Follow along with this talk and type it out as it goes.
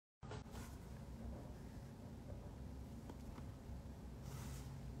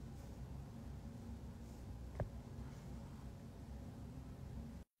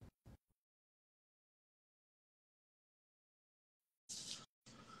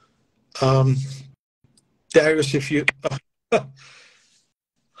Um, Darius, if you,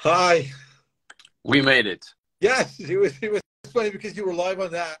 hi. We made it. Yes, it was funny because you were live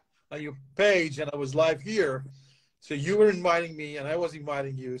on that on your page, and I was live here. So you were inviting me, and I was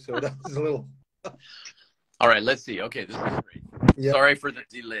inviting you. So that was a little. All right, let's see. Okay, this is great. Yeah. Sorry for the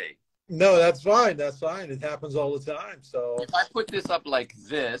delay. No, that's fine. That's fine. It happens all the time. So If I put this up like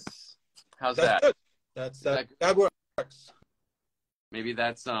this, how's that's that? good. That works. Maybe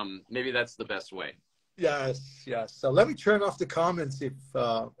that's the best way. Yes, yes. So let me turn off the comments if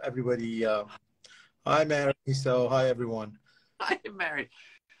everybody. Hi, Mary. So hi, everyone. I am married.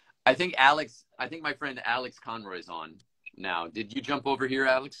 I think my friend Alex Conroy's on now. Did you jump over here,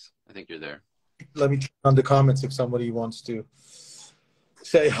 Alex? I think you're there. Let me turn on the comments if somebody wants to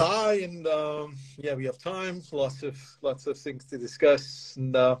say hi. And yeah, we have time. Lots of things to discuss,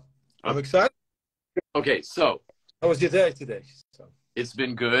 and I'm excited. Okay, so how was your day today? So it's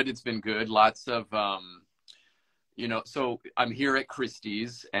been good. It's been good. Lots of so I'm here at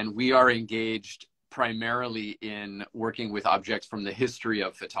Christie's, and we are engaged primarily in working with objects from the history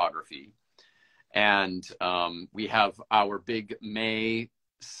of photography. And we have our big May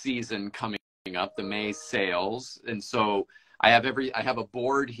season coming up, the May sales. And so I have a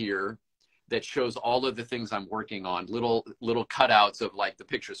board here that shows all of the things I'm working on, little cutouts of like the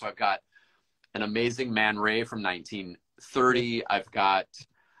picture. So I've got an amazing Man Ray from 1930. I've got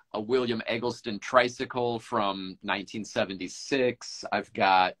a William Eggleston tricycle from 1976. I've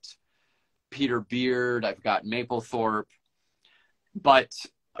got Peter Beard. I've got Mapplethorpe. But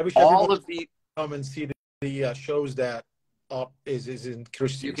I wish all of the come and see the shows that is in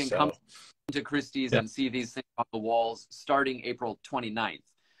Christie's. You can come to Christie's and see these things on the walls starting April 29th.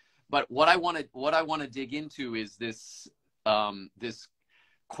 But what I want to dig into is this this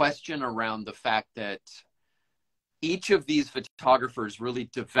question around the fact that each of these photographers really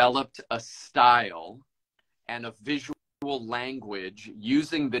developed a style and a visual language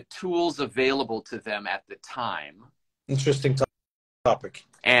using the tools available to them at the time. Interesting topic.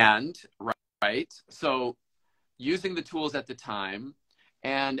 And right, so using the tools at the time,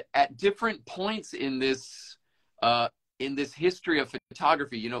 and at different points in this history of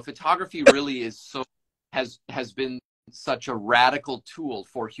photography, photography really is has been such a radical tool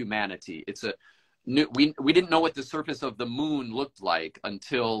for humanity. It's a new, we didn't know what the surface of the moon looked like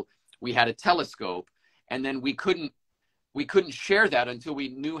until we had a telescope, and then we couldn't share that until we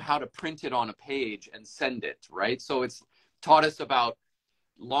knew how to print it on a page and send it, right? So it's taught us about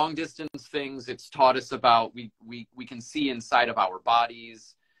long distance things. It's taught us about we can see inside of our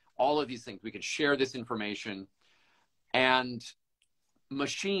bodies, all of these things. We can share this information, and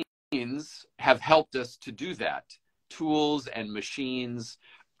machines have helped us to do that. Tools and machines.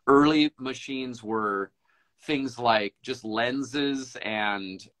 Early machines were things like just lenses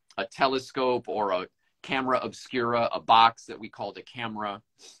and a telescope or a camera obscura, a box that we called a camera.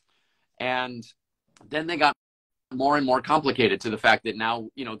 And then they got more and more complicated to the fact that now,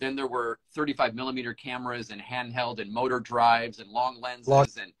 then there were 35 millimeter cameras and handheld and motor drives and long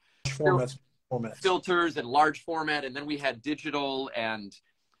lenses and formats. Filters and large format. And then we had digital, and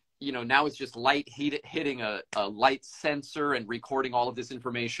now it's just light hitting a light sensor and recording all of this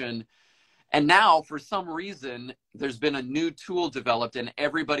information. And now, for some reason, there's been a new tool developed, and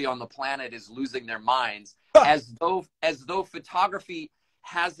everybody on the planet is losing their minds, as though photography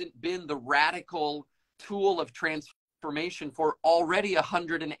hasn't been the radical tool of transformation for already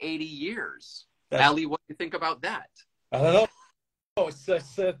 180 years. Ali, what do you think about that? I don't know.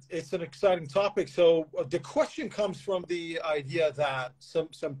 It's an exciting topic. So the question comes from the idea that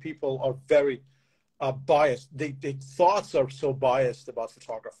some people are very biased. Their thoughts are so biased about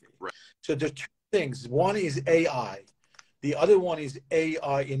photography. Right. So there are two things. One is AI. The other one is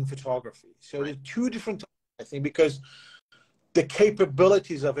AI in photography. So there are two different topics, I think, because the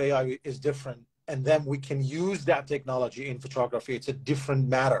capabilities of AI is different. And then we can use that technology in photography. It's a different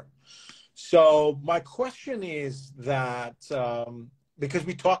matter. So my question is that, because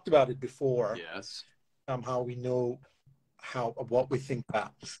we talked about it before, yes, somehow we know what we think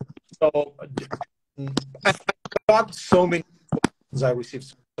about. So I got so many questions. I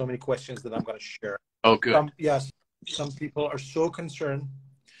received so many questions that I'm going to share. Oh, good. Some people are so concerned.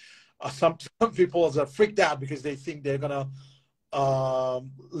 Some people are freaked out because they think they're going to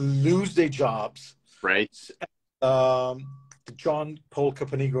lose their jobs. Right. John Paul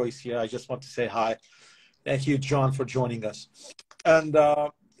Caponegro is here. I just want to say hi. Thank you, John, for joining us. And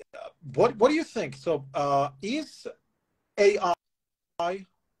what do you think? So is AI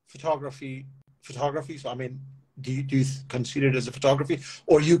photography? So I mean, do you consider it as a photography,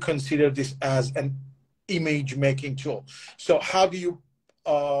 or you consider this as an image making tool? So how do you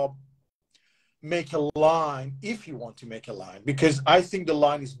make a line if you want to make a line, because I think the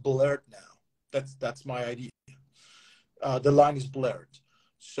line is blurred now. That's my idea. The line is blurred.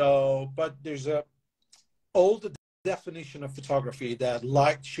 So, but there's a old definition of photography that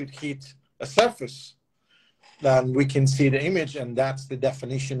light should hit a surface, then we can see the image, and that's the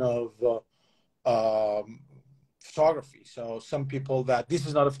definition of photography. So some people that this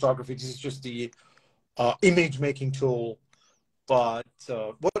is not a photography, this is just the image making tool. But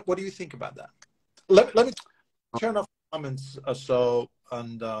what do you think about that? Let me turn off comments. Let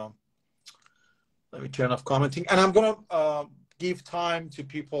me turn off commenting, and I'm gonna give time to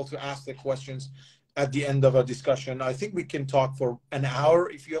people to ask their questions at the end of our discussion. I think we can talk for an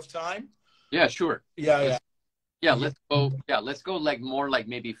hour if you have time. Yeah, sure. Yeah. Let's go. Yeah, let's go like more like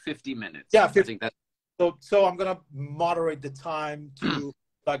maybe 50 minutes. Yeah, 50. I think that's so I'm gonna moderate the time to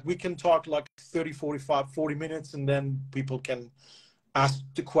like we can talk like 30, 45, 40 minutes, and then people can ask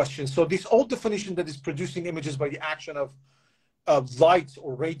the questions. So this old definition that is producing images by the action of light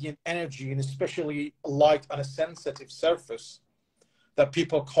or radiant energy, and especially light on a sensitive surface, that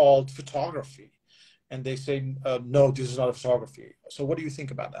people called photography, and they say no, this is not a photography. So what do you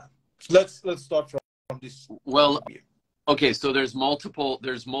think about that? Let's start from this. Well, okay, so there's multiple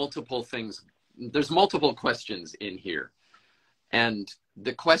things, there's multiple questions in here, and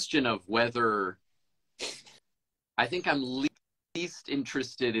the question of whether, I think I'm least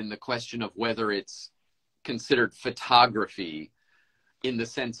interested in the question of whether it's considered photography in the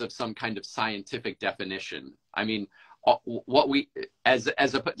sense of some kind of scientific definition. I mean, what we as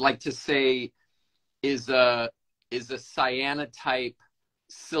a like to say is a cyanotype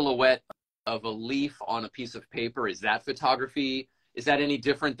silhouette of a leaf on a piece of paper, is that photography? Is that any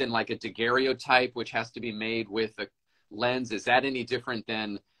different than like a daguerreotype, which has to be made with a lens? Is that any different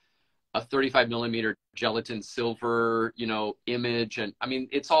than a 35 millimeter gelatin silver, image? And I mean,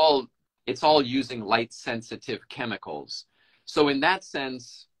 it's all using light sensitive chemicals. So in that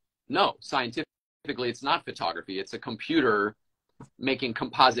sense, no, scientifically, it's not photography. It's a computer making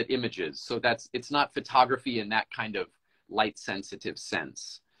composite images. So it's not photography in that kind of light sensitive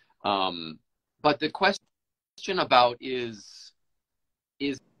sense. But the question about is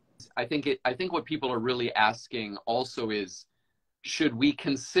I think what people are really asking also is, should we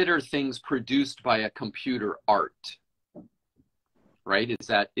consider things produced by a computer art? Right?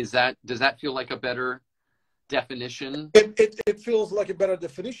 Does that feel like a better definition? It feels like a better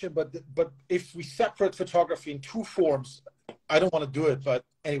definition, but if we separate photography in two forms, I don't want to do it, but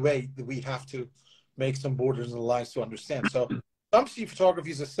anyway, we have to make some borders and lines to understand. So some see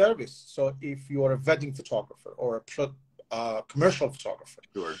photography as a service. So if you are a wedding photographer or a commercial photographer,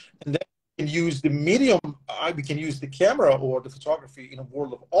 sure, and then we can use the medium, we can use the camera or the photography in a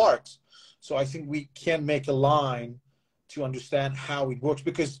world of art. So I think we can make a line to understand how it works,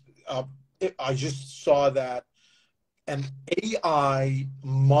 because I just saw that an AI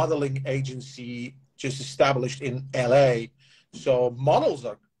modeling agency just established in LA. So models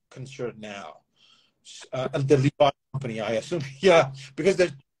are concerned now. And the Levi company, I assume, yeah, because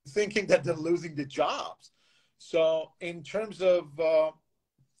they're thinking that they're losing the jobs. So in terms of,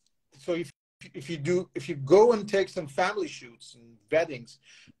 so if you go and take some family shoots and weddings,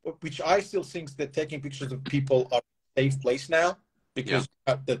 which I still think that taking pictures of people are a safe place now, because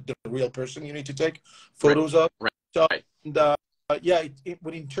the real person you need to take photos of. Right. So, Right. and,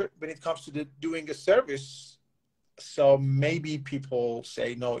 when it comes to doing a service, so maybe people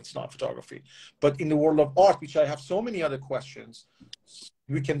say, no, it's not photography. But in the world of art, which I have so many other questions,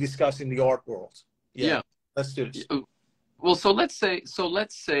 we can discuss in the art world. Yeah. Let's do this. Well, so let's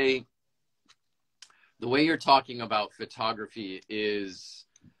say the way you're talking about photography is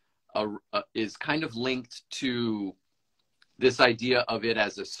kind of linked to this idea of it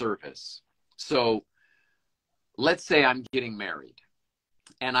as a service. So let's say I'm getting married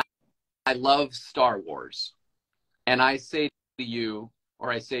and I love Star Wars, and I say to you,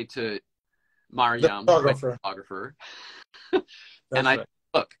 or I say to Mariam, the photographer, and I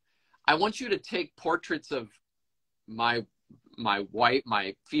look, I want you to take portraits of my wife,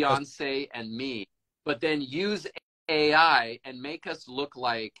 my fiance, and me, but then use AI and make us look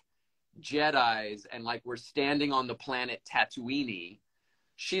like Jedis and like we're standing on the planet Tatooine.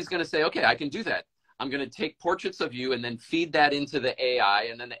 She's going to say, okay, I can do that. I'm going to take portraits of you and then feed that into the AI,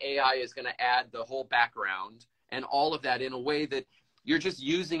 and then the AI is going to add the whole background and all of that in a way that you're just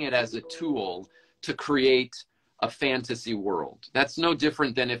using it as a tool to create a fantasy world. That's no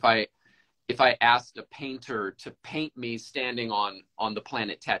different than if I asked a painter to paint me standing on the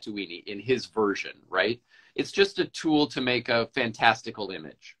planet Tatooine in his version, right? It's just a tool to make a fantastical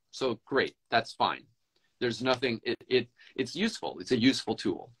image. So great, that's fine. There's nothing, it's useful. It's a useful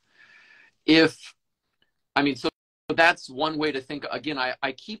tool. if, I mean, so that's one way to think. Again,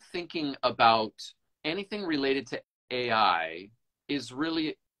 I keep thinking about anything related to AI is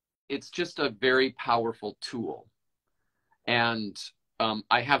really, it's just a very powerful tool. And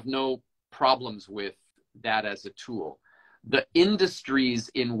I have no problems with that as a tool. The industries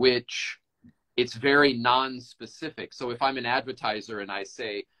in which it's very non-specific. So if I'm an advertiser and I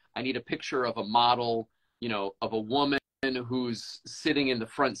say, I need a picture of a model, you know, of a woman who's sitting in the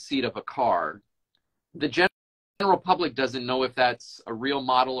front seat of a car, the general public doesn't know if that's a real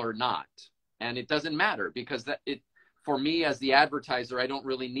model or not. And it doesn't matter because for me as the advertiser, I don't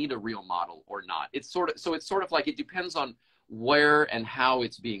really need a real model or not. It's sort of like, it depends on where and how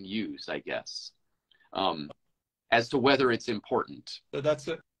it's being used, I guess, as to whether it's important. So that's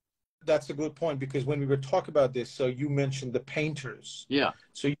a good point, because when we were talking about this, so you mentioned the painters. Yeah.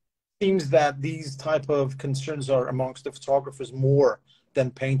 So it seems that these type of concerns are amongst the photographers more than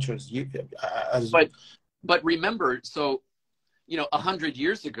painters. But remember, so, you know, 100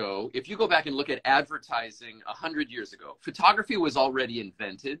 years ago, if you go back and look at advertising 100 years ago, photography was already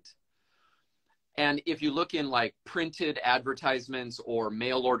invented. And if you look in like printed advertisements or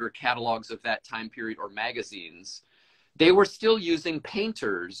mail order catalogs of that time period or magazines, they were still using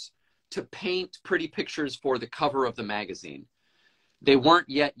painters to paint pretty pictures for the cover of the magazine. They weren't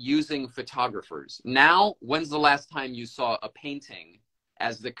yet using photographers. Now, when's the last time you saw a painting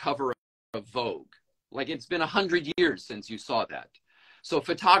as the cover of Vogue? Like, it's been 100 years since you saw that. So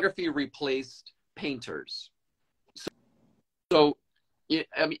photography replaced painters. So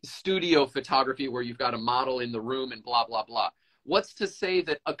I mean, studio photography where you've got a model in the room and blah, blah, blah. What's to say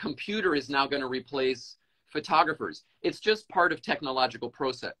that a computer is now going to replace photographers? It's just part of technological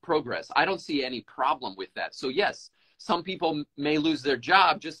progress. I don't see any problem with that. So yes, some people may lose their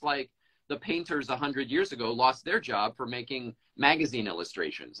job, just like the painters 100 years ago lost their job for making magazine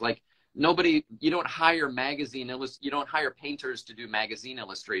illustrations. Like, you don't hire you don't hire painters to do magazine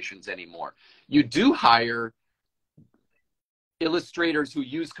illustrations anymore. You do hire illustrators who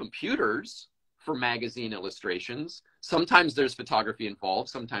use computers for magazine illustrations. Sometimes there's photography involved,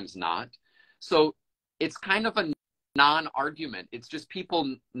 sometimes not. So it's kind of a non-argument. It's just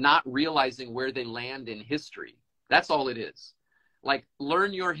people not realizing where they land in history. That's all it is. Like,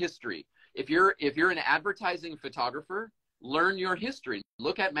 learn your history. If you're an advertising photographer, learn your history.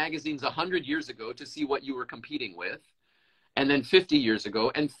 Look at magazines 100 years ago to see what you were competing with, and then 50 years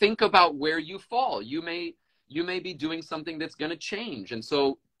ago, and think about where you fall. You may be doing something that's going to change, and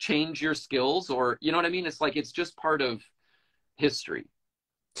so change your skills, or, you know what I mean? It's like, it's just part of history.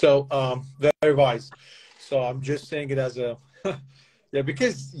 So very wise. So I'm just saying it as a yeah,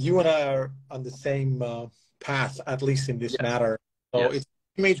 because you and I are on the same path, at least in this matter. So it's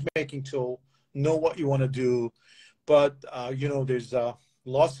an image making tool. Know what you want to do, but you know, there's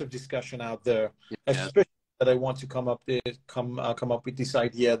lots of discussion out there, especially that I want to come up with this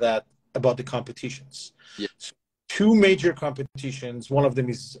idea that about the competitions. Yeah. So, two major competitions. One of them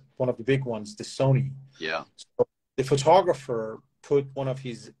is one of the big ones, the Sony. Yeah. So the photographer put one of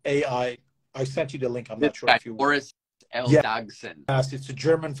his AI. I sent you the link. I'm not sure if you. Boris L. Dagson. Yes, it's a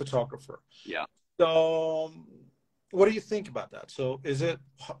German photographer. Yeah. So, what do you think about that? So, is it?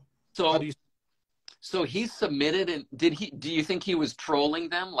 So he submitted, and do you think he was trolling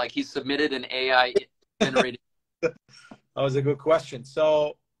them? Like, he submitted an AI generated? That was a good question.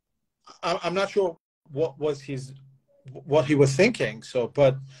 So I'm not sure what he was thinking. So,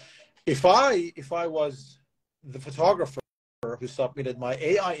 but if I was the photographer who submitted my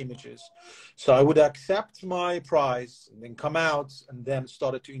AI images, so I would accept my prize and then come out and then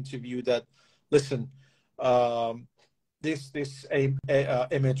started to interview that, listen, this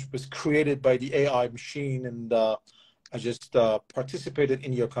image was created by the AI machine, and I just participated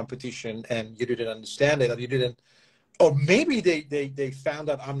in your competition, and you didn't understand it, or you didn't, or maybe they found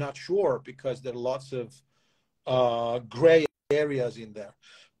out. I'm not sure, because there are lots of gray areas in there.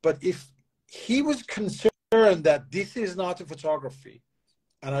 But if he was concerned that this is not a photography,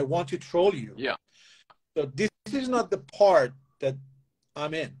 and I want to troll you, so this is not the part that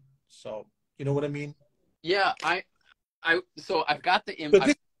I'm in. So you know what I mean? Yeah, so I've got the image.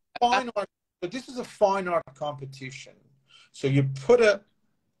 So this is a fine art competition. So you put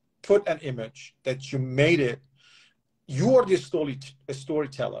an image that you made it. You are the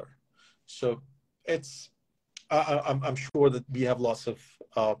storyteller. So it's. I'm sure that we have lots of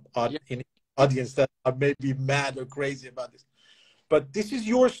audience that are maybe mad or crazy about this, but this is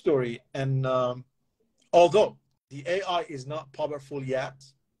your story. And although the AI is not powerful yet,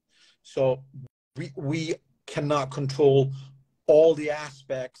 so we cannot control all the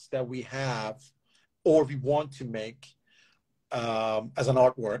aspects that we have or we want to make. as an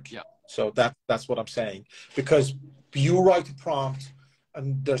artwork. Yeah. So that's what I'm saying. Because you write a prompt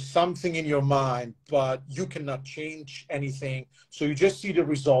and there's something in your mind, but you cannot change anything. So you just see the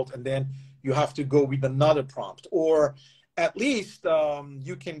result and then you have to go with another prompt. Or at least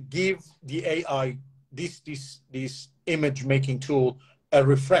you can give the AI, this image making tool, a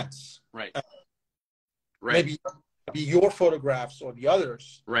reference. Right. Maybe your photographs or the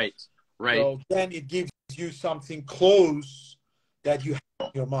others. Right. So then it gives you something close that you have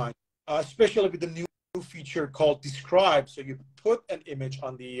in your mind, especially with the new feature called Describe. So you put an image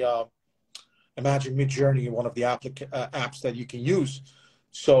on the Imagine Midjourney, one of the apps that you can use.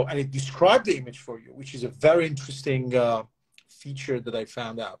 So, and it described the image for you, which is a very interesting feature that I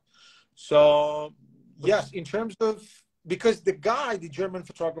found out. So yes, in terms of, because the German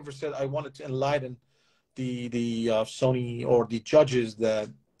photographer said, I wanted to enlighten the Sony or the judges that,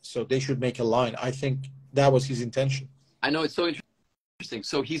 so they should make a line. I think that was his intention. I know, it's so interesting.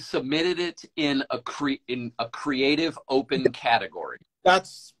 So he submitted it in a creative open category.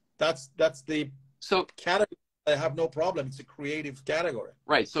 That's the category. I have no problem. It's a creative category.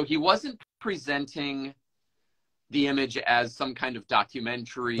 Right. So he wasn't presenting the image as some kind of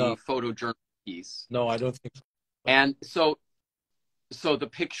documentary photojournal piece. No, I don't think so. And so the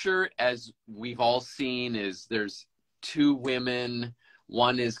picture, as we've all seen, is there's two women.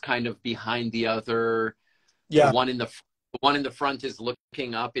 One is kind of behind the other. Yeah. The one in the front is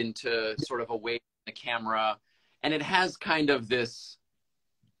looking up into sort of away from the camera. And it has kind of this,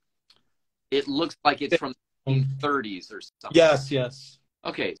 it looks like it's from the 30s or something. Yes, yes.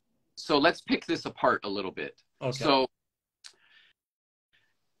 Okay. So let's pick this apart a little bit. Okay.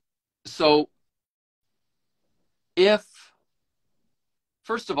 So if,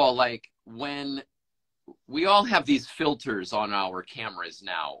 first of all, like when we all have these filters on our cameras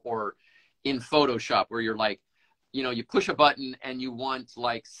now, or in Photoshop where you're like, you know, you push a button and you want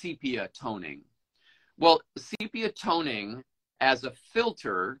like sepia toning. Well, sepia toning as a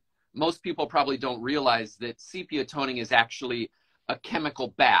filter, most people probably don't realize that sepia toning is actually a chemical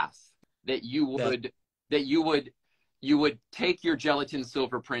bath that you would take your gelatin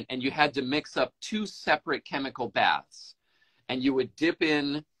silver print and you had to mix up two separate chemical baths, and you would dip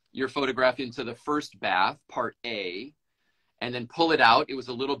in your photograph into the first bath, part A, and then pull it out. It was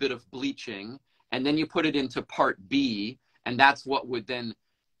a little bit of bleaching, and then you put it into part B, and that's what would then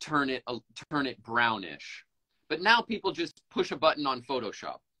turn it brownish. But now people just push a button on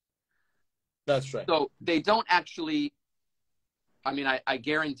Photoshop. That's right. So they don't actually, I mean, I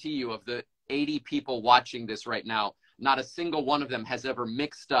guarantee you, of the 80 people watching this right now, not a single one of them has ever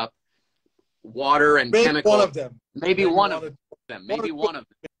mixed up water and chemical. One of them. Maybe one of them. Maybe one of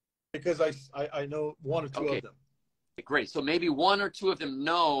them. Because I know one or two of them. Great. So maybe one or two of them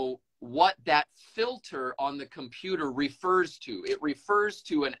know what that filter on the computer refers to. It refers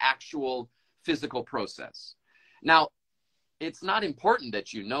to an actual physical process. Now, it's not important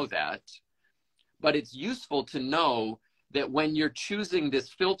that you know that, but it's useful to know that when you're choosing this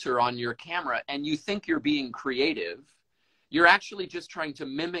filter on your camera and you think you're being creative, you're actually just trying to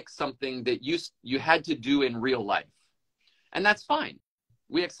mimic something that you had to do in real life. And that's fine.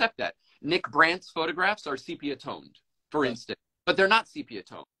 We accept that. Nick Brandt's photographs are sepia toned, for instance, but they're not sepia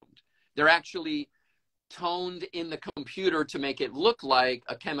toned. They're actually toned in the computer to make it look like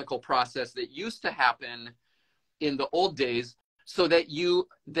a chemical process that used to happen in the old days, so that you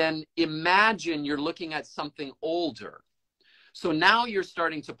then imagine you're looking at something older. So now you're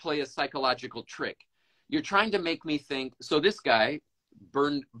starting to play a psychological trick. You're trying to make me think, so this guy,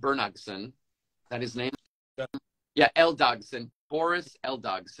 Bernagson, is that his name? Yeah, Eldagsen, Boris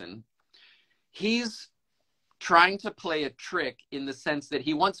Eldagsen. He's trying to play a trick in the sense that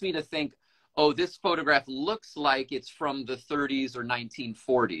he wants me to think, oh, this photograph looks like it's from the 30s or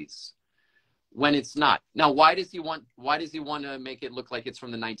 1940s, when it's not. Now, why does he want to make it look like it's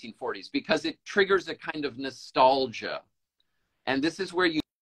from the 1940s? Because it triggers a kind of nostalgia. And this is where you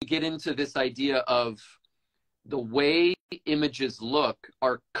get into this idea of the way images look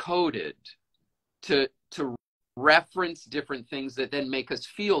are coded to reference different things that then make us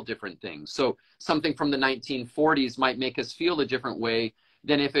feel different things. So something from the 1940s might make us feel a different way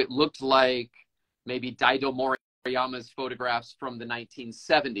than if it looked like maybe Daido Moriyama's photographs from the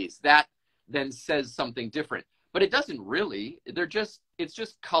 1970s. That then says something different. But it doesn't really. It's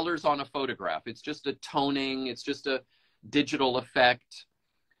just colors on a photograph. It's just a toning. It's just a digital effect.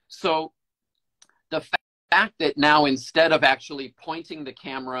 So the fact that now, instead of actually pointing the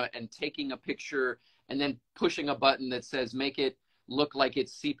camera and taking a picture and then pushing a button that says make it look like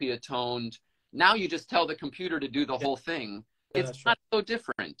it's sepia toned, now you just tell the computer to do the whole thing. It's not so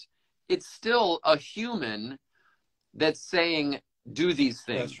different. It's still a human that's saying do these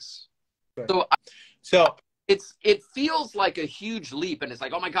things. Right. So So it feels like a huge leap, and it's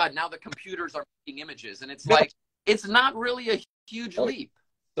like, oh my God, now the computers are making images, and it's like it's not really a huge leap.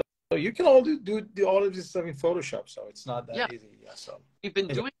 So you can all do all of this stuff in Photoshop, so it's not that easy. Yeah. So we've been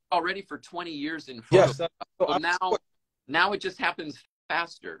doing it already for 20 years in Photoshop. Yes. So now it just happens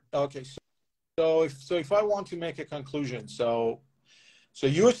faster. Okay. So if I want to make a conclusion, so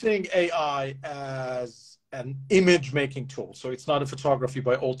you're saying AI as an image making tool. So it's not a photography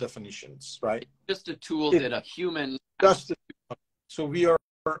by all definitions, right? It's just a tool that a human. So we are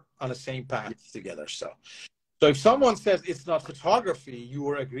on the same path together. So if someone says it's not photography, you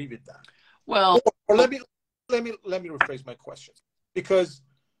will agree with that. Well, or let me rephrase my question, because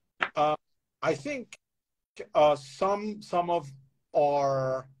I think some of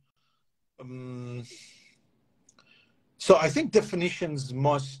our so I think definitions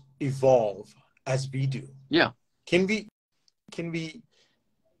must evolve as we do. Yeah. Can we?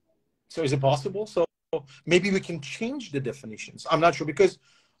 So is it possible? So maybe we can change the definitions. I'm not sure, because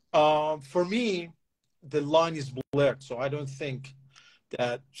for me, the line is blurred. So I don't think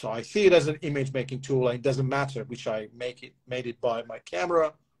that. So I see it as an image making tool, and it doesn't matter which I made it by my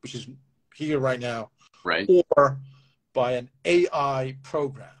camera, which is here right now, right, or by an AI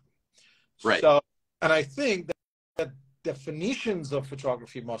program. Right. So, and I think that definitions of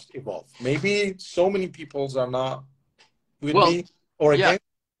photography must evolve. Maybe so many people are not with me or again.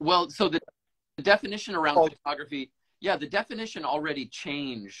 Well, so the definition around photography, the definition already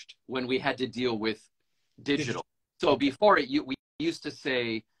changed when we had to deal with digital. So before we used to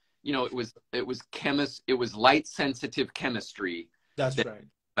say, it was light sensitive chemistry. That's right.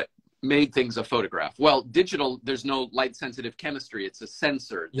 Made things a photograph. Well, digital, there's no light sensitive chemistry. It's a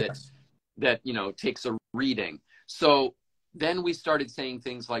sensor that takes a reading. So then we started saying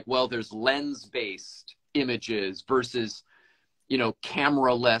things like, well, there's lens based images versus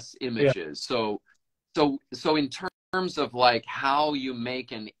camera-less images. So in terms of like how you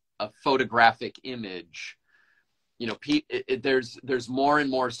make a photographic image, there's more and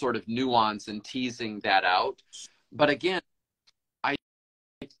more sort of nuance and teasing that out. But again,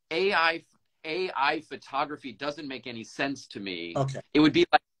 AI photography doesn't make any sense to me. Okay. It would be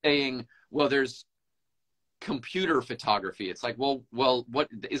like saying, well, there's computer photography. It's like, well, what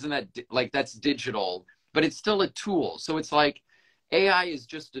isn't that like? That's digital, but it's still a tool. So it's like AI is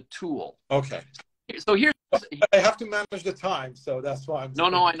just a tool. Okay. So here's I have to manage the time, so that's why I'm.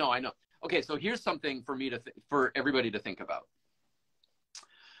 No, I know. Okay, so here's something for me for everybody to think about.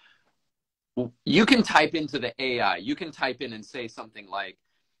 You can type into the AI. You can type in and say something like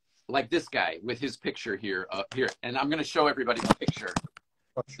this guy with his picture here, and I'm going to show everybody the picture.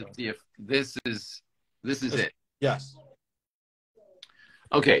 Sure. To see if this is it. Yes.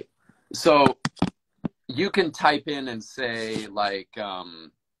 Okay, so you can type in and say like,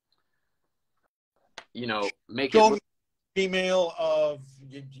 make it female of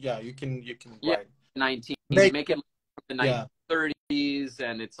you can write 19. Make it from the 1930s,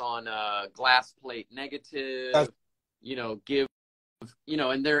 and it's on a glass plate negative. Give.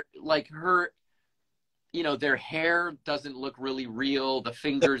 And they're like her, their hair doesn't look really real. The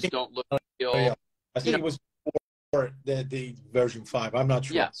fingers don't look real. Yeah. I think it was before the version 5. I'm not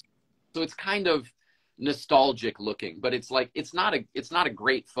sure. Yes. So it's kind of nostalgic looking, but it's like, it's not a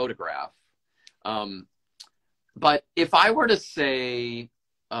great photograph. But if I were to say,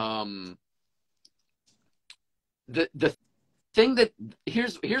 the thing that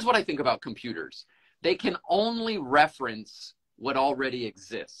here's what I think about computers. They can only reference what already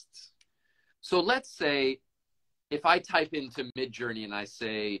exists. So let's say if I type into Midjourney and I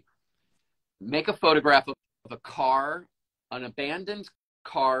say, make a photograph of a car, an abandoned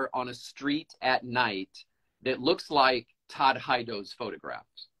car on a street at night that looks like Todd Hido's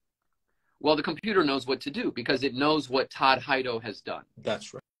photographs. Well, the computer knows what to do because it knows what Todd Hido has done.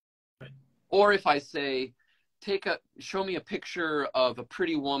 That's right. Or if I say, show me a picture of a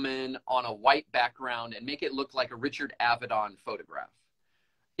pretty woman on a white background and make it look like a Richard Avedon photograph.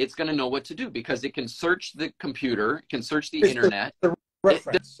 It's going to know what to do because it can search the computer, it can search the internet. The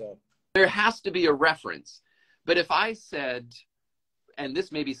reference. There has to be a reference. But if I said, and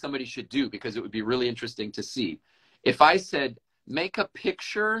this maybe somebody should do because it would be really interesting to see. If I said, take a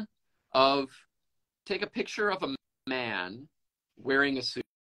picture of a man wearing a suit,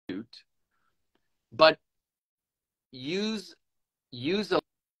 but use a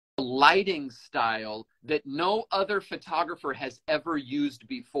lighting style that no other photographer has ever used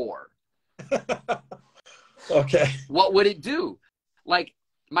before. Okay. What would it do? Like,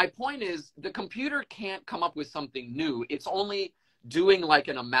 my point is the computer can't come up with something new. It's only doing like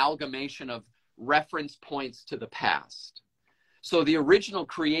an amalgamation of reference points to the past. So the original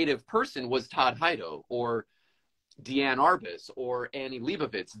creative person was Todd Heido or Deanne Arbus or Annie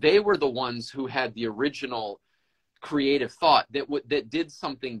Leibovitz. They were the ones who had the original creative thought that did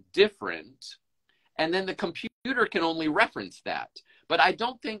something different. And then the computer can only reference that. But I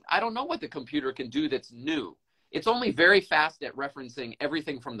don't know what the computer can do that's new. It's only very fast at referencing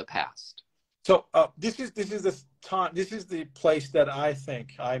everything from the past. So this is the place that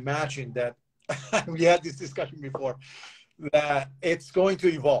I imagine that we had this discussion before, that it's going to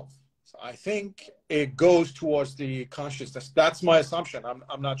evolve. So I think it goes towards the consciousness. That's my assumption.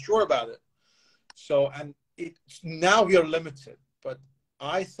 I'm not sure about it. So, and now we are limited, but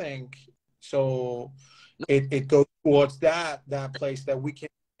I think so. It goes towards that place that we can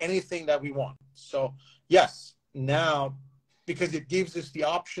anything that we want. So yes, now, because it gives us the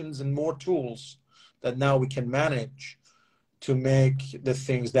options and more tools that now we can manage to make the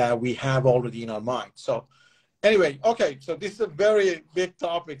things that we have already in our mind. So anyway, okay, so this is a very big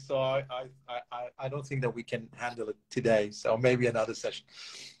topic, so I don't think that we can handle it today, so maybe another session.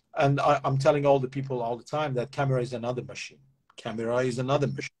 And I'm telling all the people all the time that camera is another machine. Camera is another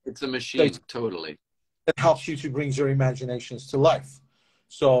machine. It's a machine, totally. It helps you to bring your imaginations to life.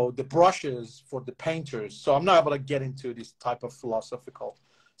 So the brushes for the painters. So I'm not able to get into this type of philosophical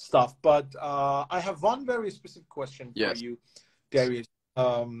stuff, but I have one very specific question for you, Darius.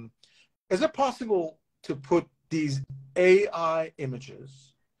 Is it possible to put these AI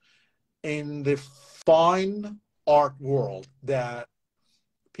images in the fine art world that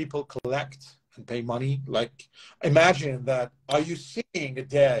people collect and pay money? Like, imagine that, are you seeing a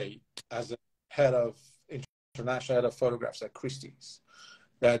day as a international head of photographs at Christie's,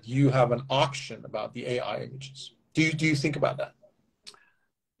 that you have an auction about the AI images? Do you think about that?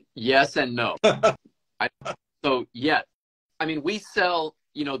 Yes and no. Yeah, I mean, we sell,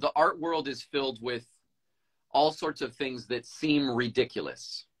 the art world is filled with all sorts of things that seem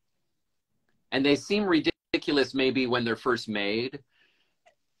ridiculous. And they seem ridiculous maybe when they're first made.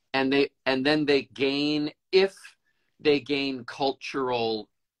 And then they gain, if they gain cultural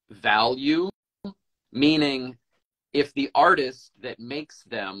value, meaning if the artist that makes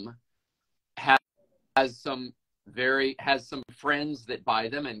them has some friends that buy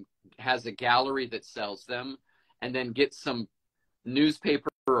them and has a gallery that sells them, and then gets some newspaper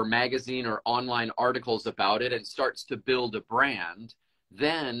or magazine or online articles about it and starts to build a brand,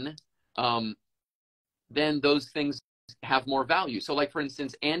 then those things have more value. So like, for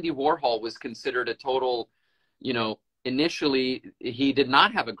instance, Andy Warhol was considered a total, initially he did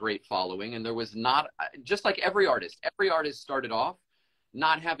not have a great following, and there was not, just like every artist started off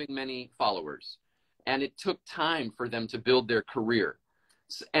not having many followers, and it took time for them to build their career.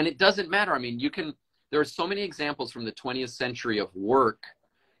 And it doesn't matter. I mean, there are so many examples from the 20th century of work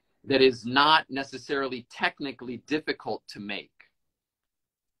that is not necessarily technically difficult to make.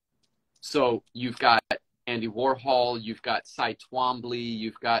 So you've got Andy Warhol, you've got Cy Twombly,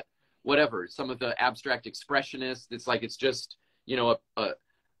 you've got whatever, some of the abstract expressionists. It's like, it's just,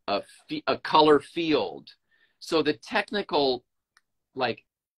 a color field. So the technical, like,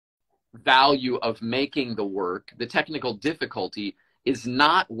 value of making the work, the technical difficulty, is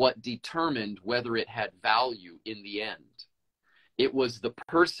not what determined whether it had value in the end. It was the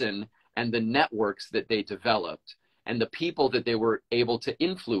person and the networks that they developed and the people that they were able to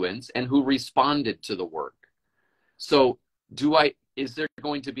influence and who responded to the work. So is there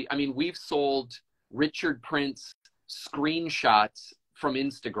going to be, I mean, we've sold Richard Prince screenshots from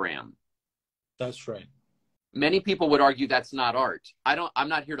Instagram. That's right. Many people would argue that's not art. I'm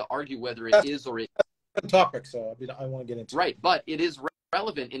not here to argue whether it is or it topic, so I want to get into right, but it is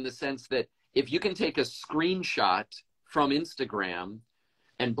relevant in the sense that if you can take a screenshot from Instagram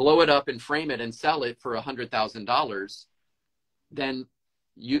and blow it up and frame it and sell it for $100,000, then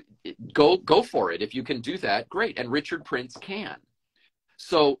you go for it. If you can do that, great. And Richard Prince can.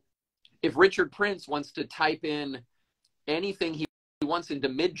 So if Richard Prince wants to type in anything he wants into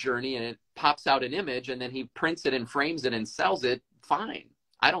Midjourney and it pops out an image and then he prints it and frames it and sells it, fine.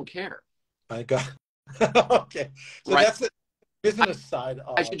 I don't care. I got okay. So right. That's the business side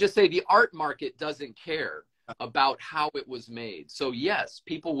of... I should just say the art market doesn't care about how it was made. So yes,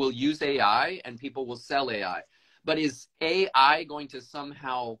 people will use AI and people will sell AI. But is AI going to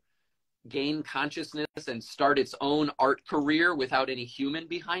somehow gain consciousness and start its own art career without any human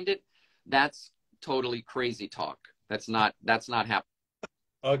behind it? That's totally crazy talk. That's not happening.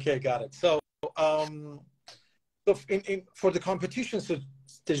 Okay, got it. So for the competition, so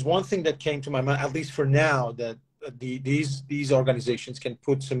there's one thing that came to my mind, at least for now, that these organizations can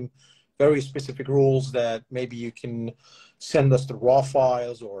put some very specific rules that maybe you can send us the raw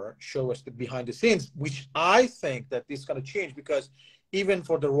files or show us the behind the scenes, which I think that this is going to change, because even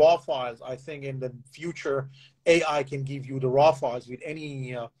for the raw files, I think in the future, AI can give you the raw files with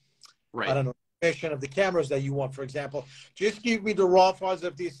any, Right. I don't know, information of the cameras that you want. For example, just give me the raw files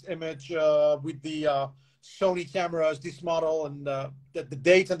of this image with the Sony cameras, this model, and the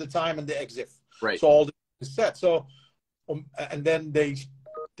date and the time and the EXIF. Right. So all the set. So, and then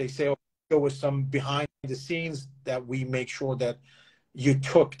they say, oh, show us some behind the scenes that we make sure that you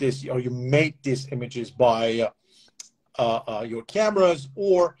took this or you made these images by your cameras,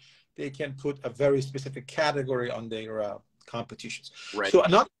 or they can put a very specific category on their competitions. Right. So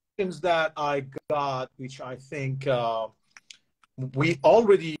another things that I got, which I think we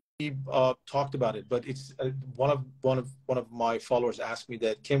already talked about it, but it's one of my followers asked me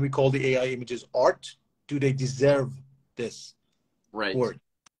that, can we call the AI images art? Do they deserve this word?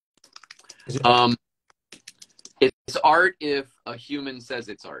 Is it art? It's art if a human says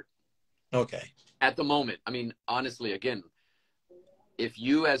it's art. Okay. At the moment, I mean, honestly, again, if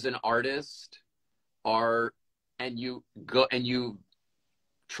you as an artist are, and you go and you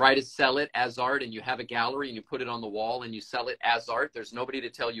try to sell it as art, and you have a gallery and you put it on the wall and you sell it as art, there's nobody to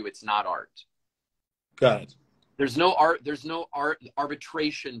tell you it's not art. Got it. There's no art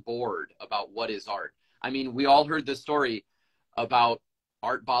arbitration board about what is art. I mean, we all heard the story about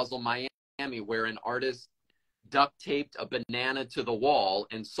Art Basel Miami, where an artist duct taped a banana to the wall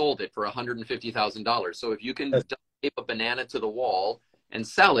and sold it for $150,000. So if you can duct tape a banana to the wall and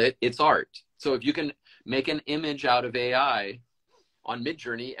sell it, it's art. So if you can make an image out of AI on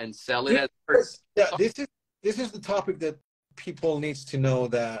Midjourney and sell it as art. Yeah, this is the topic that people needs to know,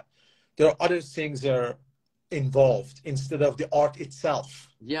 that there are other things that are involved instead of the art itself.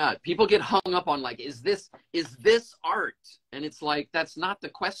 Yeah, people get hung up on like, is this art? And it's like, that's not the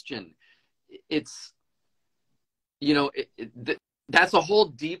question. It's, you know, that's a whole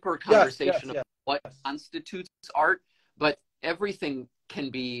deeper conversation of what constitutes art, but everything can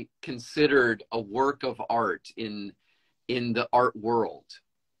be considered a work of art in the art world.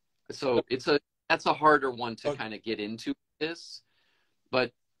 So that's a harder one to kind of get into this.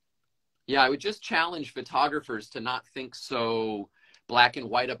 But yeah, I would just challenge photographers to not think so black and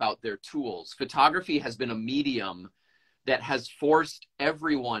white about their tools. Photography has been a medium that has forced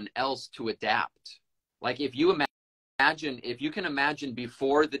everyone else to adapt. Like if you can imagine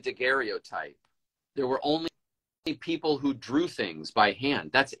before the daguerreotype, there were only people who drew things by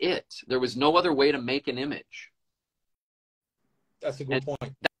hand. That's it. There was no other way to make an image. That's a good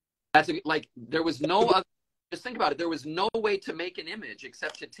point. There was no other, just think about it. There was no way to make an image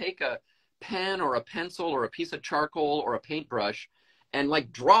except to take a pen or a pencil or a piece of charcoal or a paintbrush and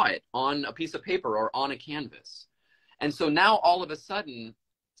like draw it on a piece of paper or on a canvas. And so now all of a sudden,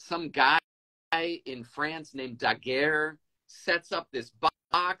 some guy in France named Daguerre sets up this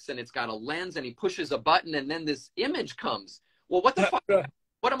box and it's got a lens and he pushes a button and then this image comes. Well, what the fuck?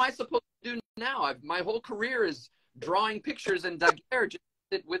 What am I supposed to do now? My whole career is drawing pictures and Daguerre just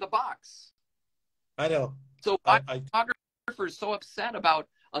did with a box. I know. So why are photographers so upset about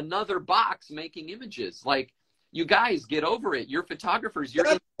another box making images? Like, you guys, get over it. You're photographers.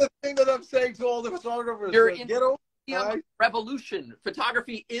 That's the thing that I'm saying to all the photographers. You're in get over it. Revolution.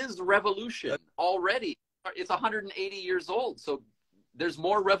 Photography is revolution already. It's 180 years old, so there's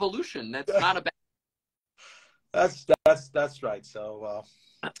more revolution. That's not a bad. That's right. So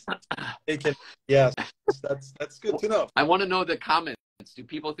it can, yes, that's good to know. I want to know the comments. Do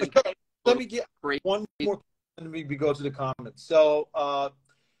people think? Let me get one more, and we go to the comments. So,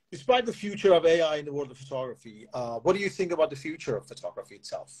 despite the future of AI in the world of photography, what do you think about the future of photography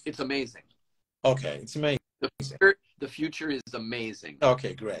itself? It's amazing. Okay, it's amazing. The future is amazing.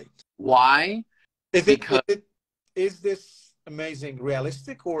 Okay, great. Why? Is this amazing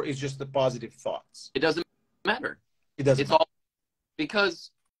realistic, or is just the positive thoughts? It doesn't matter. It doesn't. It's all because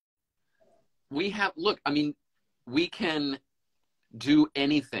we have. Look, I mean, we can do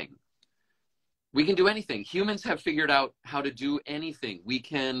anything. We can do anything. Humans have figured out how to do anything. We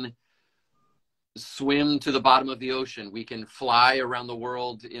can swim to the bottom of the ocean. We can fly around the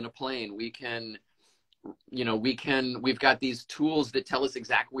world in a plane. We can, we've got these tools that tell us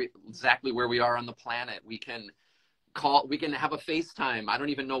exactly where we are on the planet. We can have a FaceTime. I don't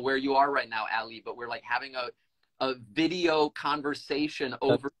even know where you are right now, Ali, but we're like having a video conversation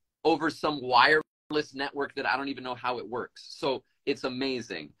over some wireless network that I don't even know how it works. So it's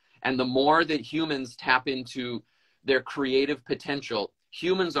amazing. And the more that humans tap into their creative potential,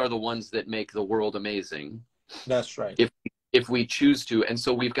 humans are the ones that make the world amazing. That's right. If we choose to. And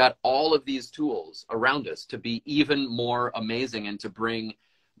so we've got all of these tools around us to be even more amazing and to bring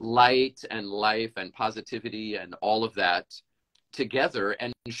light and life and positivity and all of that together.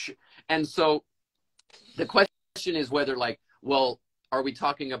 And so the question is whether, like, well, are we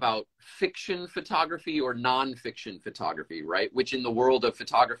talking about fiction photography or non-fiction photography, right? Which in the world of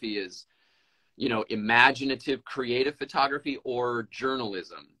photography is, you know, imaginative, creative photography or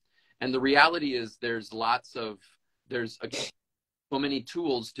journalism. And the reality is there's so many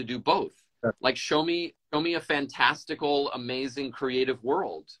tools to do both. Like show me a fantastical, amazing, creative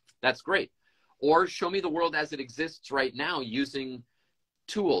world. That's great. Or show me the world as it exists right now using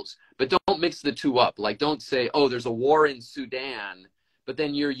tools. But don't mix the two up. Like don't say, oh, there's a war in Sudan, but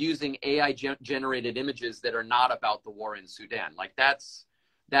then you're using AI generated images that are not about the war in Sudan. Like that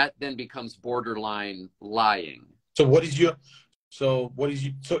then becomes borderline lying. So is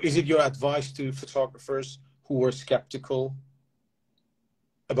it your advice to photographers who are skeptical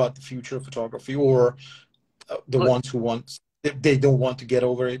about the future of photography, or ones who they don't want to get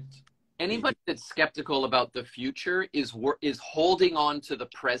over it? Anybody that's skeptical about the future is holding on to the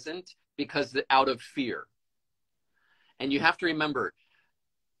present because out of fear. And you have to remember,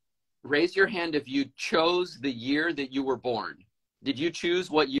 raise your hand if you chose the year that you were born. Did you choose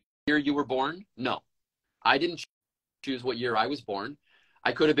what year you were born? No, I didn't choose what year I was born.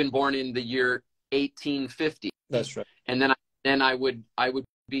 I could have been born in the year 1850. That's right. And then I would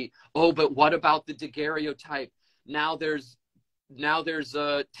be, oh, but what about the daguerreotype? Now there's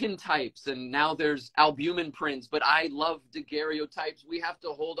tintypes, and now there's albumin prints, but I love daguerreotypes. We have to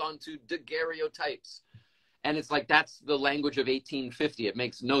hold on to daguerreotypes. And it's like, that's the language of 1850. It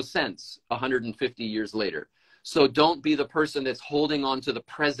makes no sense 150 years later. So don't be the person that's holding on to the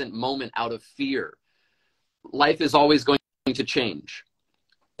present moment out of fear. Life is always going to change.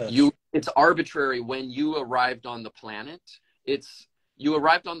 It's arbitrary when you arrived on the planet. You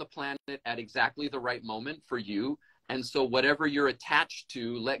arrived on the planet at exactly the right moment for you. And so whatever you're attached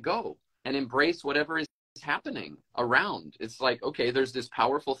to, let go and embrace whatever is happening around. It's like, okay, there's this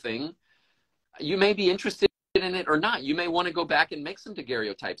powerful thing. You may be interested in it or not. You may want to go back and make some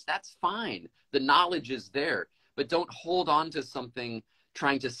daguerreotypes. That's fine. The knowledge is there, but don't hold on to something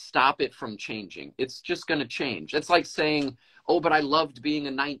trying to stop it from changing. It's just going to change. It's like saying, oh, but I loved being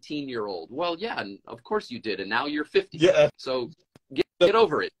a 19-year-old. Well, yeah, and of course you did. And now you're 50. Yeah. So get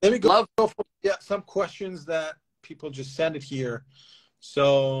over it. Let me go for some questions that people just send it here.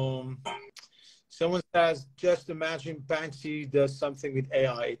 So someone says, just imagine Banksy does something with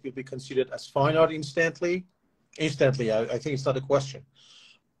AI. It will be considered as fine art instantly. I think it's not a question.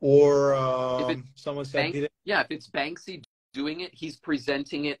 Or someone said, if it's Banksy doing it, he's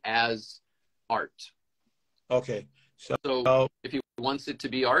presenting it as art. Okay. So if he wants it to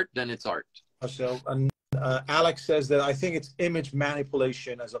be art, then it's art. So Alex says that I think it's image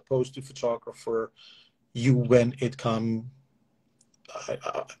manipulation as opposed to photographer. When it comes,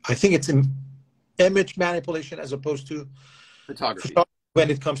 I think it's image manipulation as opposed to photography when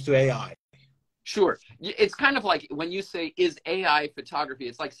it comes to AI. Sure. It's kind of like when you say, is AI photography?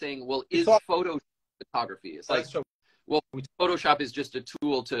 It's like saying, well, is Photoshop photography? It's like, well, Photoshop is just a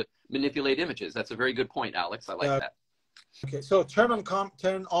tool to manipulate images. That's a very good point, Alex. I like that. Okay, so turn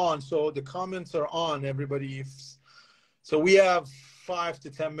on. So the comments are on, everybody. So we have 5 to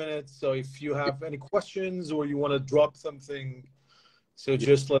 10 minutes. So if you have any questions or you want to drop something, so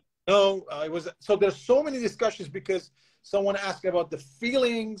just let me know. So there's so many discussions because someone asked about the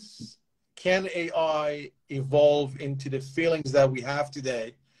feelings. Can AI evolve into the feelings that we have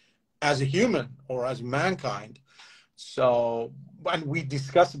today as a human or as mankind? So, and we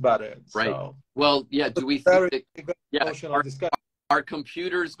discuss about it. Right. So, well, yeah. Do we think that, are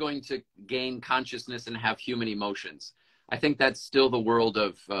computers going to gain consciousness and have human emotions? I think that's still the world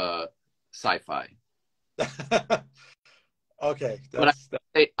of sci-fi. Okay. But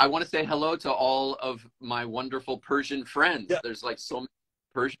I want to say hello to all of my wonderful Persian friends. Yeah. There's like so many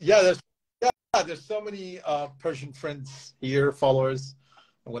Persian. Yeah, there's so many Persian friends here, followers.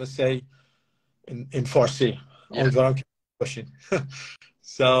 I want to say in Farsi. Yeah.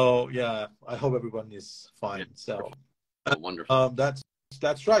 So yeah, I hope everyone is fine. Yeah. So wonderful.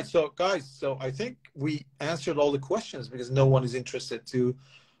 That's right. So guys, so I think we answered all the questions because no one is interested to.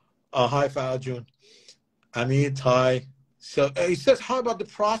 Hi, Farjun. Amit, hi. So he says, how about the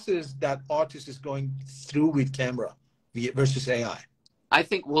process that artist is going through with camera versus AI? I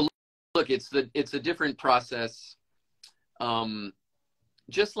think, well, look, it's a different process.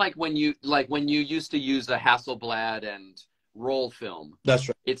 Just like when you used to use a Hasselblad and roll film. That's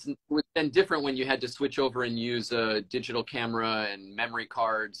right. It's been different when you had to switch over and use a digital camera and memory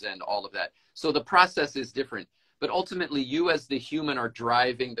cards and all of that. So the process is different. But ultimately, you as the human are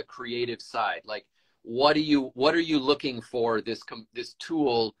driving the creative side. Like what are you looking for this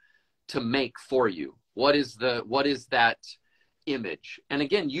tool to make for you? What is that image? And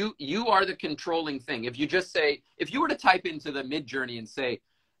again, you are the controlling thing. If you just say, if you were to type into the Midjourney and say,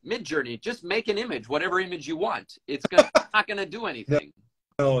 Midjourney, just make an image, whatever image you want, it's not going to do anything.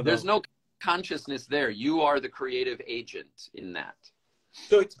 No. There's no consciousness there. You are the creative agent in that.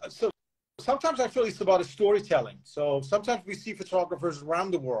 So sometimes I feel it's about a storytelling. So sometimes we see photographers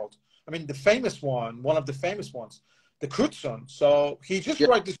around the world. I mean, one of the famous ones, the Crutzen. So he just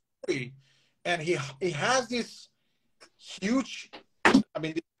writes the story, and he has this huge, I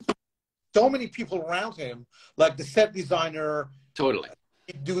mean, so many people around him, like the set designer. Totally.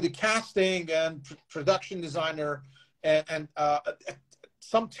 Do the casting and production designer and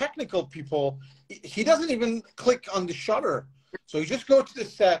some technical people. He doesn't even click on the shutter. So you just go to the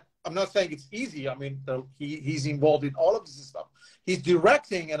set. I'm not saying it's easy. I mean, he's involved in all of this stuff. He's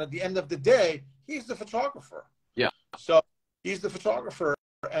directing, and at the end of the day, he's the photographer. Yeah. So he's the photographer,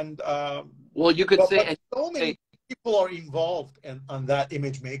 and well, you could say, but so many people are involved on that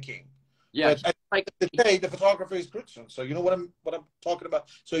image making. Yeah. But at the day, the photographer is Crutzen. So you know what I'm talking about.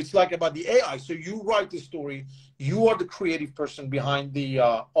 So it's like about the AI. So you write the story. You are the creative person behind the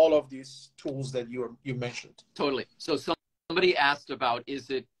all of these tools that you mentioned. Totally. So somebody asked about, is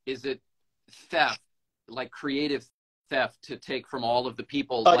it theft, like creative theft, to take from all of the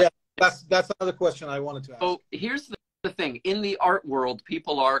people? Yeah, that's another question I wanted to ask. So here's the thing. In the art world,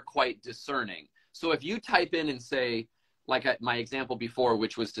 people are quite discerning. So if you type in and say, like my example before,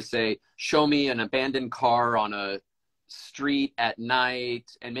 which was to say, show me an abandoned car on a street at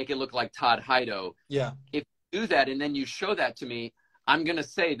night and make it look like Todd Hido. Yeah. If you do that and then you show that to me, I'm going to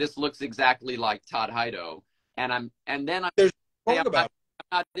say this looks exactly like Todd Hido. And then I'm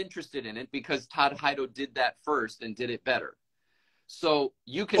not interested in it because Todd Hido did that first and did it better. So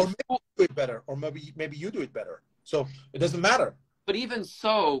you can, or maybe you do it better, or maybe you do it better. So it doesn't matter. But even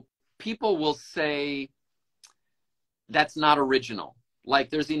so, people will say that's not original. Like,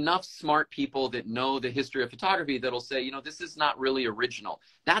 there's enough smart people that know the history of photography that'll say, you know, this is not really original.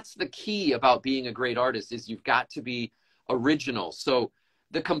 That's the key about being a great artist, is you've got to be original. So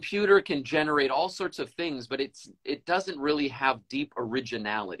the computer can generate all sorts of things, but it doesn't really have deep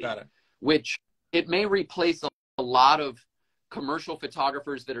originality, which it may replace a lot of commercial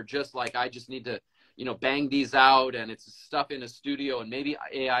photographers that are just like, I just need to, you know, bang these out and it's stuff in a studio, and maybe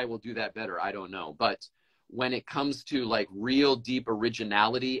AI will do that better. I don't know. But when it comes to like real deep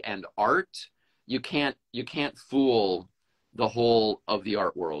originality and art, you can't fool the whole of the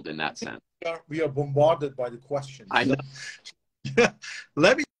art world in that sense. We are bombarded by the questions. I know.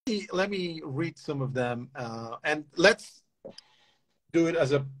 Let me read some of them, and let's do it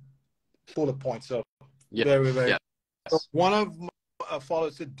as a bullet point. So very. Yeah. So one of my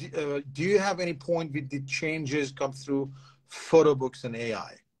followers said, do you have any point with the changes come through photo books and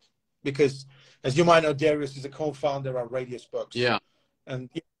AI? Because as you might know, Darius is a co-founder of Radius Books. Yeah. And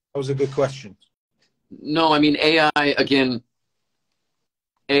that was a good question. No, I mean, AI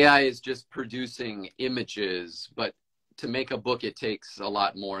is just producing images, but to make a book, it takes a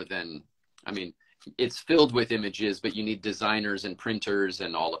lot more than, I mean, it's filled with images, but you need designers and printers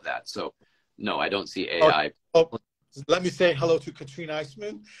and all of that. So no, I don't see AI. Let me say hello to Katrina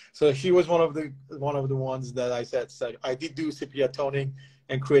Eisman. So she was one of the ones that I said, so I did do sepia toning,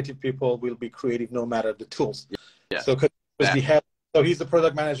 and creative people will be creative no matter the tools. Yeah. So Katrina was the head. So he's the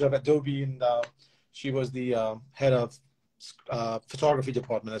product manager of Adobe, and she was the head of photography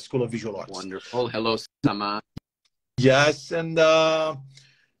department at School of Visual Arts. Wonderful. Hello, Sama. Yes, and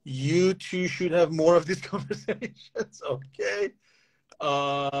you two should have more of these conversations. Okay.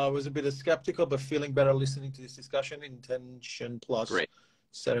 I was a bit skeptical, but feeling better listening to this discussion. Intention plus Great.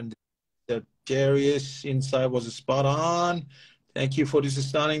 The Darius insight was spot on. Thank you for this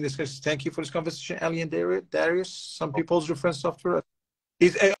stunning discussion. Thank you for this conversation, Ali and Darius. Some people's reference software.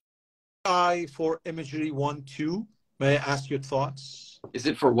 Is AI for imagery 1.2? May I ask your thoughts? Is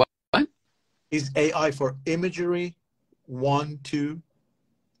it for what? Is AI for imagery 1.2?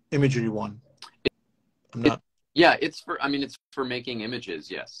 Imagery 1. I'm not. Yeah, it's for making images,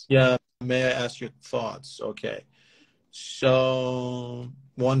 yes. Yeah, may I ask your thoughts? Okay. So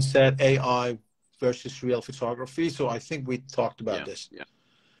one said AI versus real photography. So I think we talked about this. Yeah.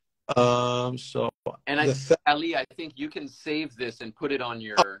 So and Ali, I think you can save this and put it on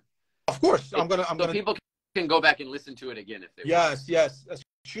your. Of course, so people can go back and listen to it again if they want. Yes.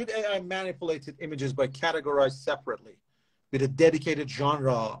 Should AI manipulated images by categorized separately with a dedicated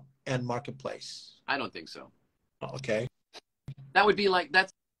genre and marketplace? I don't think so. Okay. That would be like,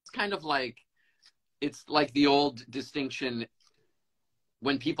 that's kind of like, it's like the old distinction.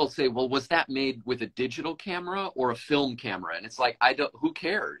 when people say, well, was that made with a digital camera or a film camera? And it's like, who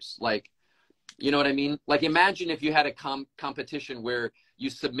cares? Like, you know what I mean? Like, imagine if you had a competition where you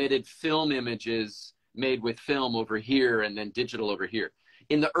submitted film images made with film over here and then digital over here.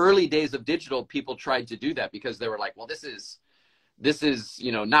 In the early days of digital, people tried to do that because they were like, well, this is,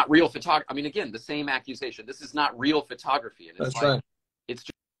 you know, not real photography. I mean, again, the same accusation. This is not real photography. And it's That's right. It's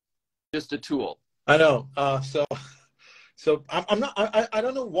just a tool. I know. So I'm not, I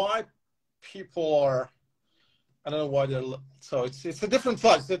don't know why people are, I don't know why they're, so it's a different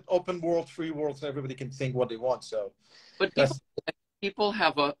thought. It's an open world, free world, so everybody can think what they want. So, but people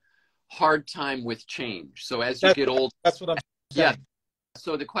have a hard time with change. So as you get old, that's what I'm saying. Yeah.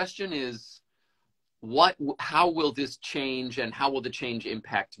 So the question is, how will this change, and how will the change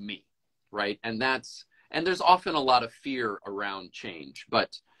impact me? Right. And there's often a lot of fear around change,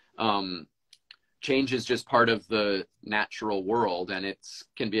 but, change is just part of the natural world, and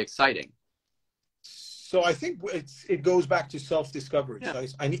can be exciting. So I think it goes back to self-discovery. Yeah.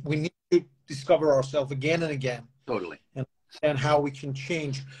 So we need to discover ourselves again and again. Totally. And how we can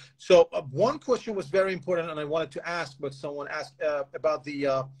change. So one question was very important, and I wanted to ask, but someone asked about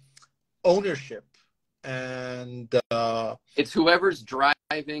the ownership, and it's whoever's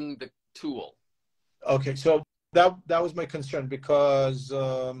driving the tool. Okay, so that was my concern, because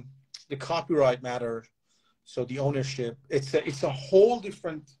the copyright matter, so the ownership, it's a whole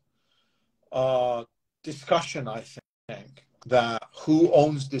different discussion, I think, that who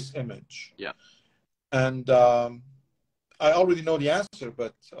owns this image. Yeah. And I already know the answer,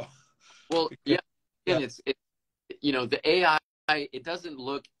 but well, yeah, and it's you know, the AI, it doesn't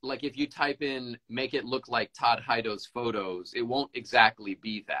look like, if you type in make it look like Todd Hido's photos, it won't exactly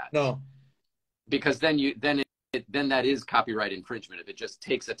be that. No, because then that is copyright infringement if it just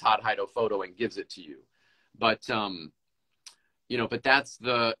takes a Todd Hido photo and gives it to you. But you know, but that's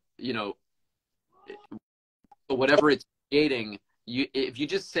the, you know, whatever it's creating, if you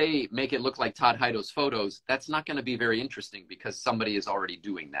just say make it look like Todd Hido's photos, that's not going to be very interesting because somebody is already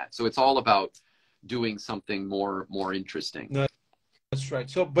doing that. So it's all about doing something more interesting. No, that's right.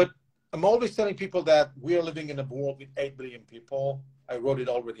 So, but I'm always telling people that we are living in a world with 8 billion people. I wrote it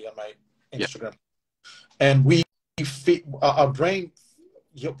already on my Instagram. Yeah. And we fit our brain,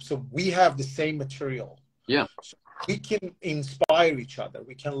 so we have the same material. Yeah. So we can inspire each other.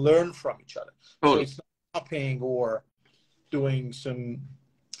 We can learn from each other. Totally. So it's not copying or doing some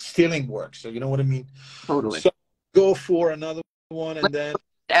stealing work. So you know what I mean? Totally. So go for another one, and then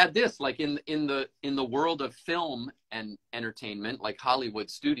add this, like in the world of film and entertainment, like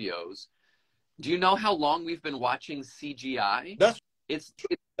Hollywood studios. Do you know how long we've been watching CGI? That's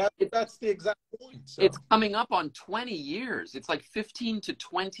the exact point. So. It's coming up on 20 years. It's like 15 to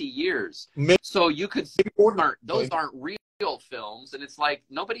 20 years. So you could see those aren't real films, and it's like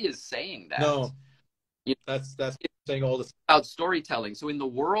nobody is saying that. No. That's saying all this about storytelling. So in the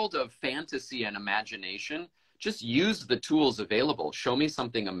world of fantasy and imagination, just use the tools available. Show me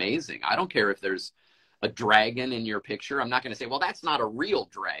something amazing. I don't care if there's a dragon in your picture. I'm not going to say, well, that's not a real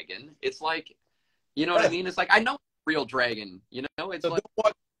dragon. It's like, you know what I mean? It's like, I know it's a real dragon. You know, it's so like,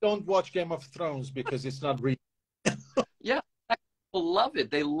 don't watch Game of Thrones because it's not real. Yeah, people love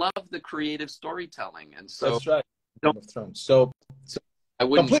it. They love the creative storytelling, and so that's right. Game of Thrones. So I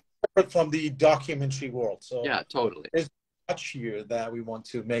wouldn't. Completely separate from the documentary world. So yeah, totally. There's much here that we want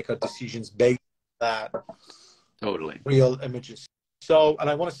to make our decisions based on that. Totally. Real images. So, and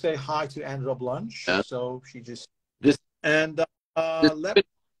I want to say hi to Andra Blunch. Yeah. So she just this has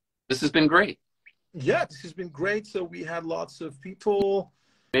been great. Yeah, this has been great. So we had lots of people.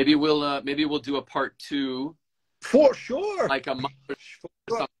 Maybe we'll do a part 2. For sure. Like a month or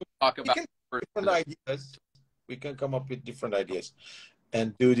something to talk about different ideas. We can come up with different ideas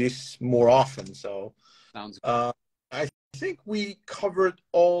and do this more often. So sounds good. I think we covered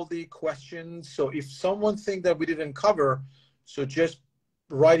all the questions. So if someone think that we didn't cover, so just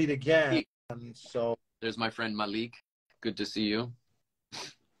write it again. And so there's my friend Malik. Good to see you.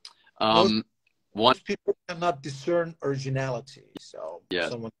 Most people cannot discern originality. So yeah,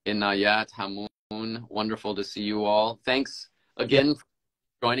 Inayat, Hamoun, wonderful to see you all. Thanks again for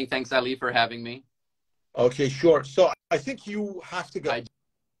joining. Thanks, Ali, for having me. Okay, sure. So I think you have to go.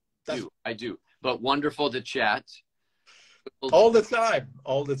 I do. But wonderful to chat. All the time.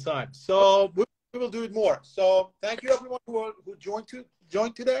 So we will do it more. So thank you everyone who joined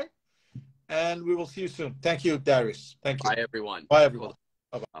today, and we will see you soon. Thank you, Darius. Thank you. Bye everyone. Bye everyone.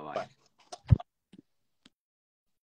 Bye.